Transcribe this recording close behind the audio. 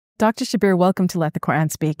Dr. Shabir, welcome to Let the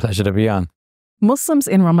Quran Speak. Pleasure to be on. Muslims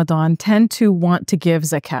in Ramadan tend to want to give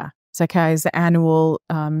zakah. Zakah is the annual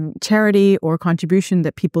charity or contribution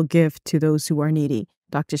that people give to those who are needy,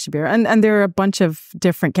 Dr. Shabir. And there are a bunch of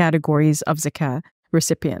different categories of zakah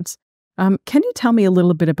recipients. Can you tell me a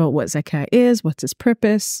little bit about what zakah is, what's its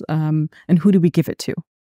purpose, and who do we give it to?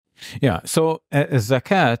 Yeah, so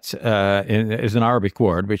zakat is an Arabic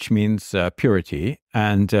word which means purity,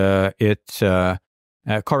 and it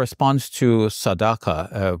corresponds to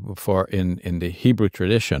Sadaqah in the Hebrew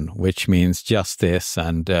tradition, which means justice.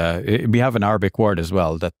 And we have an Arabic word as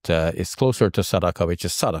well that is closer to Sadaqah, which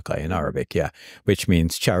is Sadaqah in Arabic, which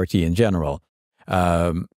means charity in general.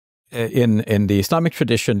 In the Islamic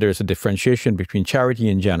tradition, there's a differentiation between charity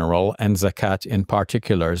in general and zakat in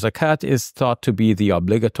particular. Zakat is thought to be the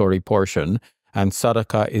obligatory portion, and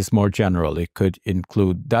sadaqah is more general. It could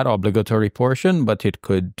include that obligatory portion, but it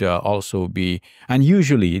could also be, and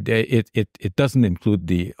usually it doesn't include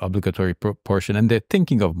the obligatory portion, and they're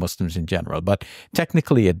thinking of Muslims in general, but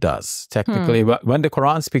technically it does. Technically, when the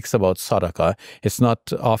Quran speaks about sadaqah, it's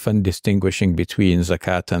not often distinguishing between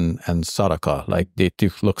zakat and sadaqah. Like it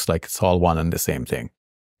looks like it's all one and the same thing.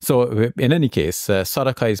 So in any case,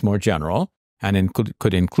 sadaqah is more general, and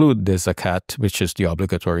could include the zakat, which is the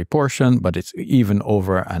obligatory portion, but it's even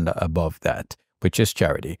over and above that, which is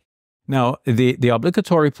charity. Now, the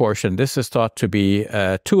obligatory portion, this is thought to be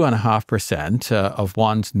 2.5% of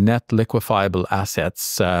one's net liquefiable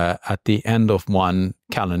assets at the end of one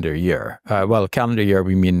calendar year. Well, calendar year,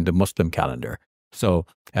 we mean the Muslim calendar. So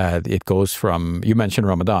it goes from, you mentioned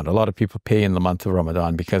Ramadan. A lot of people pay in the month of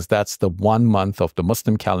Ramadan because that's the 1 month of the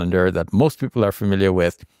Muslim calendar that most people are familiar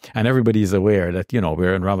with. And everybody's aware that,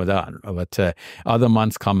 we're in Ramadan. But other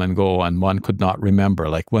months come and go, and one could not remember.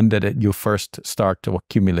 Like, when did you first start to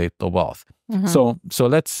accumulate the wealth? So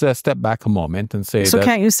let's step back a moment and say So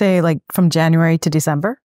can't you say like from January to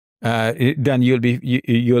December? Then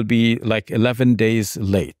you'll be like 11 days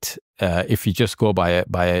late if you just go by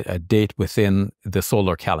a date within the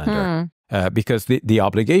solar calendar, because the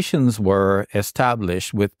obligations were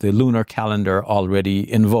established with the lunar calendar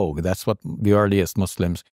already in vogue. That's what the earliest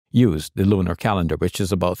Muslims used, the lunar calendar, which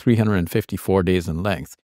is about 354 days in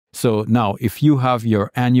length. So now, if you have your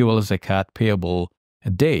annual zakat payable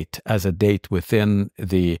date as a date within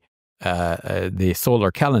the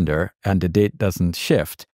solar calendar, and the date doesn't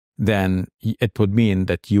shift, then it would mean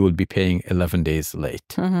that you will be paying 11 days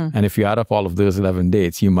late. And if you add up all of those 11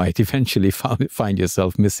 dates, you might eventually find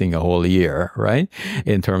yourself missing a whole year, right?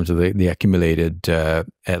 In terms of the accumulated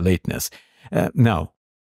lateness. Now,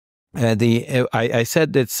 I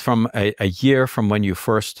said it's from a year from when you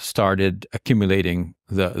first started accumulating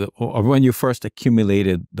or when you first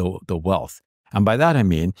accumulated the wealth. And by that, I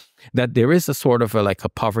mean that there is a sort of like a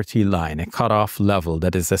poverty line, a cutoff level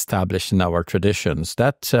that is established in our traditions.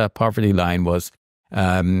 That poverty line was,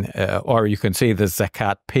 or you can say the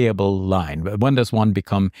zakat payable line. When does one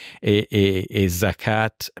become a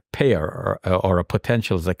zakat payer or a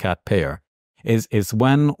potential zakat payer? Is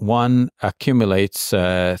when one accumulates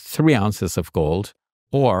 3 ounces of gold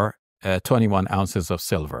or 21 ounces of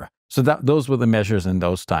silver. So those were the measures in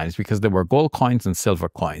those times, because there were gold coins and silver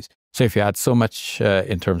coins. So if you had so much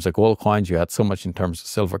in terms of gold coins, you had so much in terms of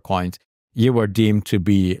silver coins, you were deemed to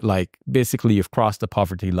be like, basically you've crossed the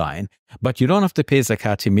poverty line. But you don't have to pay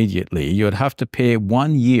zakat immediately. You would have to pay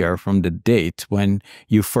 1 year from the date when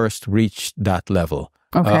you first reached that level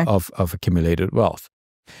of accumulated wealth.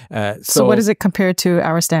 So what is it compared to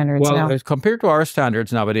our standards now? Well, compared to our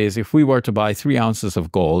standards nowadays, if we were to buy 3 ounces of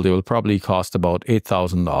gold, it will probably cost about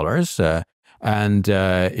 $8,000. And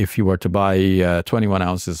if you were to buy 21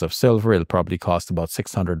 ounces of silver, it'll probably cost about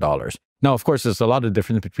 $600. Now, of course, there's a lot of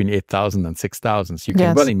difference between 8,000 and 6,000. So you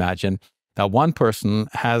can well imagine that one person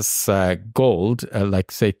has gold,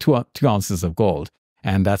 like say 2 ounces of gold,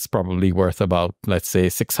 and that's probably worth about, let's say,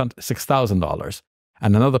 $6,000.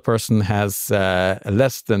 And another person has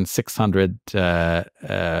less than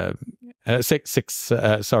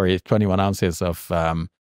 21 ounces of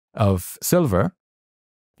silver.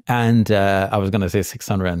 And I was going to say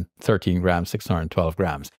 613 grams, 612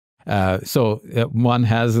 grams. So one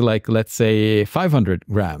has like, let's say 500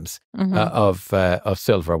 grams of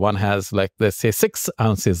silver. One has like, let's say 6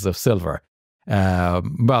 ounces of silver.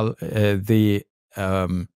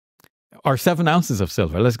 Or 7 ounces of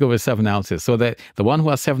silver. Let's go with 7 ounces. So the one who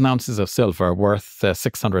has 7 ounces of silver worth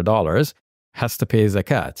 $600 has to pay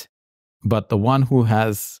zakat. But the one who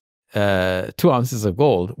has 2 ounces of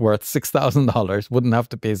gold worth $6,000 wouldn't have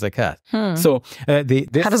to pay zakat. So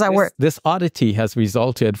how does that work? This oddity has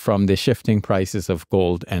resulted from the shifting prices of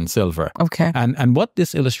gold and silver. Okay. And what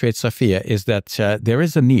this illustrates, Safiyyah, is that there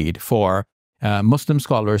is a need for Muslim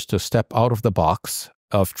scholars to step out of the box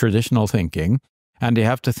of traditional thinking, and they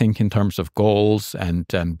have to think in terms of goals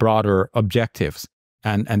and broader objectives,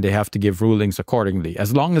 and they have to give rulings accordingly.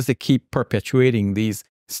 As long as they keep perpetuating these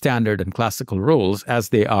standard and classical rules as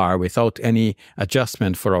they are without any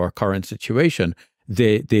adjustment for our current situation,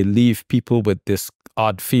 they leave people with this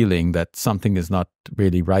odd feeling that something is not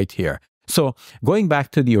really right here. So going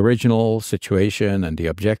back to the original situation and the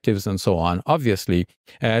objectives and so on, obviously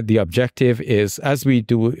the objective is, as we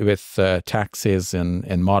do with taxes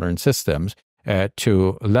in modern systems,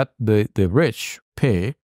 to let the rich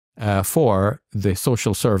pay for the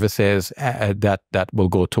social services that will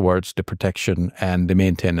go towards the protection and the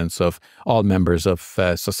maintenance of all members of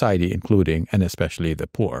society, including and especially the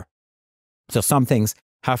poor. So some things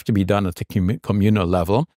have to be done at the communal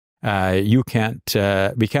level. We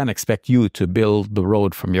can't expect you to build the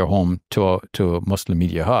road from your home to Muslim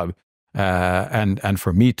Media Hub, and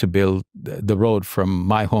for me to build the road from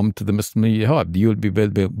my home to the Muslim Media Hub. You'll be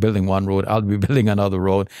building one road, I'll be building another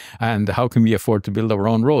road, and how can we afford to build our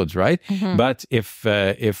own roads, right? But if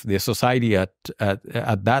the society at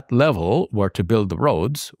that level were to build the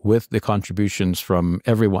roads with the contributions from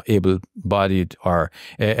everyone able-bodied or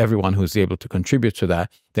everyone who's able to contribute to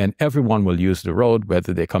that, then everyone will use the road,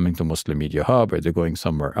 whether they're coming to Muslim Media Hub or they're going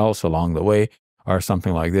somewhere else along the way or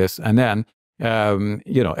something like this, and then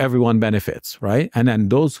everyone benefits, right? And then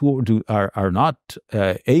those who are not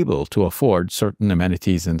able to afford certain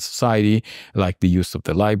amenities in society, like the use of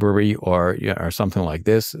the library or something like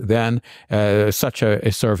this, then such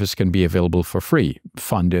a service can be available for free,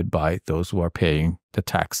 funded by those who are paying the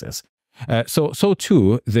taxes. So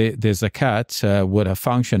too, the zakat would have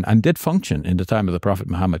functioned and did function in the time of the Prophet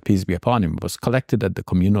Muhammad, peace be upon him. It was collected at the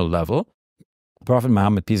communal level. Prophet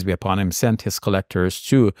Muhammad, peace be upon him, sent his collectors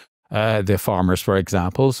to the farmers, for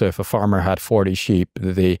example. So if a farmer had 40 sheep,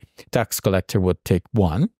 the tax collector would take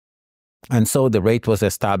 1. And so the rate was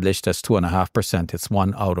established as 2.5%. It's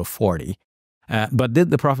 1 out of 40. But did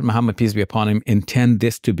the Prophet Muhammad, peace be upon him, intend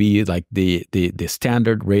this to be like the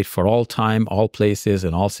standard rate for all time, all places,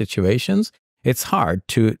 and all situations? It's hard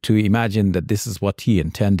to imagine that this is what he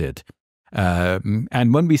intended.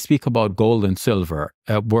 And when we speak about gold and silver,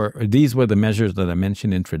 these were the measures that I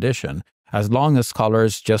mentioned in tradition. As long as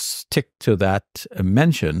scholars just stick to that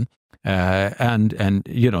mention, and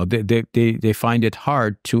they find it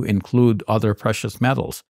hard to include other precious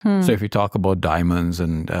metals. So if you talk about diamonds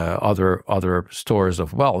and other stores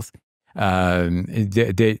of wealth,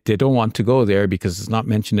 they don't want to go there because it's not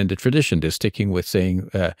mentioned in the tradition. They're sticking with saying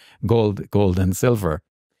gold and silver.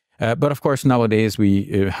 But of course, nowadays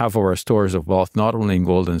we have our stores of wealth not only in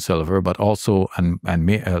gold and silver, but also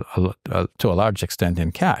to a large extent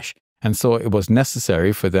in cash. And so it was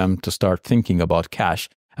necessary for them to start thinking about cash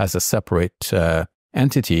as a separate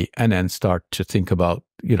entity, and then start to think about,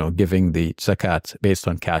 giving the zakat based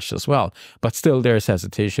on cash as well. But still, there's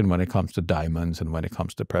hesitation when it comes to diamonds and when it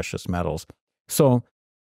comes to precious metals. So,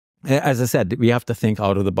 as I said, we have to think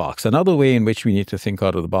out of the box. Another way in which we need to think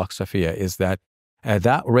out of the box, Safiyyah, is that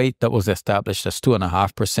that rate that was established as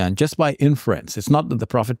 2.5%, just by inference. It's not that the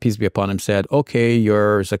Prophet, peace be upon him, said, okay,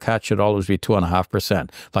 your zakat should always be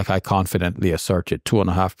 2.5%, like I confidently asserted,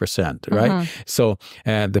 2.5%, right? So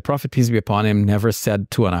the Prophet, peace be upon him, never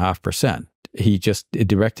said 2.5%. He just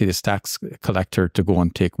directed his tax collector to go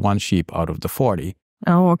and take 1 sheep out of the 40.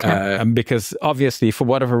 Oh, okay. Because obviously, for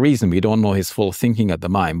whatever reason, we don't know his full thinking at the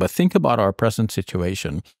mind. But think about our present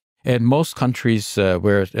situation. In most countries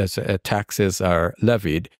where taxes are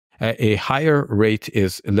levied, a higher rate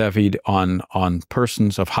is levied on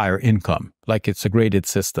persons of higher income, like it's a graded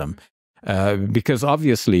system. Because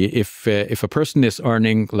obviously, if a person is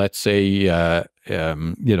earning, let's say, a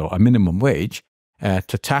minimum wage,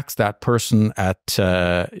 to tax that person at,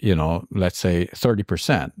 let's say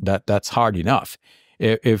 30%, that's hard enough.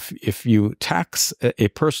 If you tax a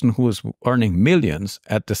person who is earning millions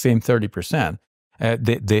at the same 30%,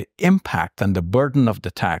 the impact and the burden of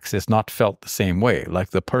the tax is not felt the same way.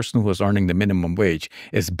 Like the person who is earning the minimum wage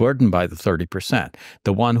is burdened by the 30%.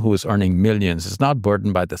 The one who is earning millions is not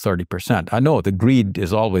burdened by the 30%. I know the greed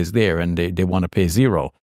is always there and they want to pay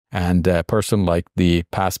 0. And a person like the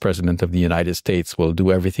past president of the United States will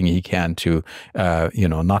do everything he can to,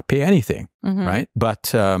 not pay anything, right? But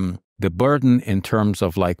the burden in terms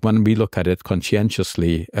of like when we look at it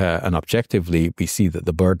conscientiously and objectively, we see that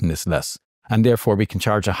the burden is less. And therefore, we can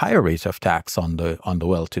charge a higher rate of tax on the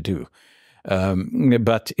well-to-do.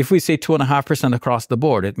 But if we say 2.5% across the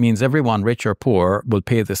board, it means everyone, rich or poor, will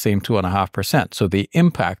pay the same 2.5%. So the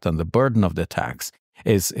impact on the burden of the tax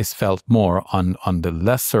is felt more on the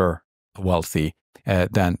lesser wealthy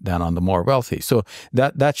than on the more wealthy. So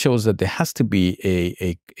that shows that there has to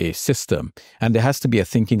be a system, and there has to be a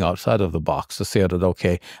thinking outside of the box to say that,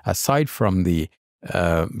 okay, aside from the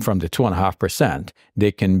 2.5%,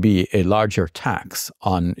 there can be a larger tax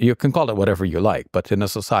on, you can call it whatever you like, but in a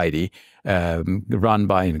society run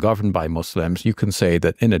by and governed by Muslims, you can say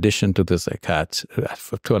that in addition to the zakat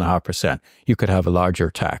for 2.5%, you could have a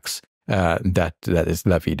larger tax that is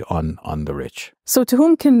levied on the rich. So to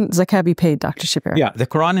whom can zakat be paid, Dr. Shabir? Yeah, the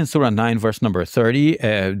Quran in Surah 9, verse number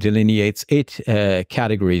 30, delineates 8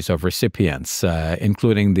 categories of recipients,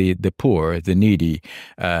 including the poor, the needy,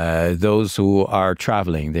 those who are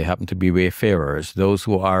traveling, they happen to be wayfarers, those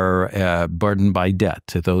who are burdened by debt,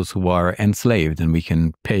 those who are enslaved, and we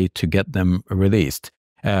can pay to get them released.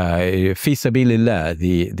 Fi sabilillah,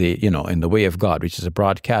 in the way of God, which is a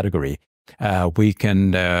broad category. We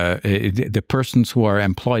can, the persons who are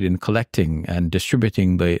employed in collecting and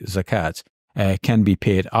distributing the zakat can be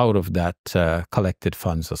paid out of that collected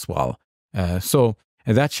funds as well. So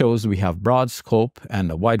that shows we have broad scope and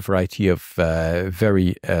a wide variety of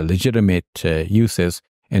very legitimate uses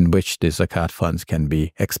in which the zakat funds can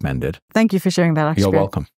be expended. Thank you for sharing that, Dr. You're Shabir.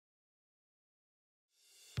 welcome.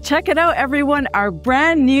 Check it out, everyone, our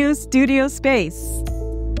brand new studio space.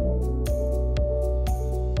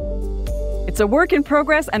 It's a work in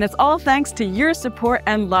progress, and it's all thanks to your support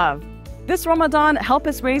and love. This Ramadan, help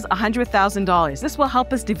us raise $100,000. This will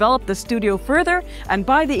help us develop the studio further and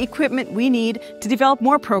buy the equipment we need to develop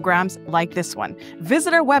more programs like this one.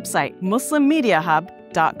 Visit our website,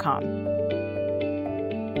 muslimmediahub.com.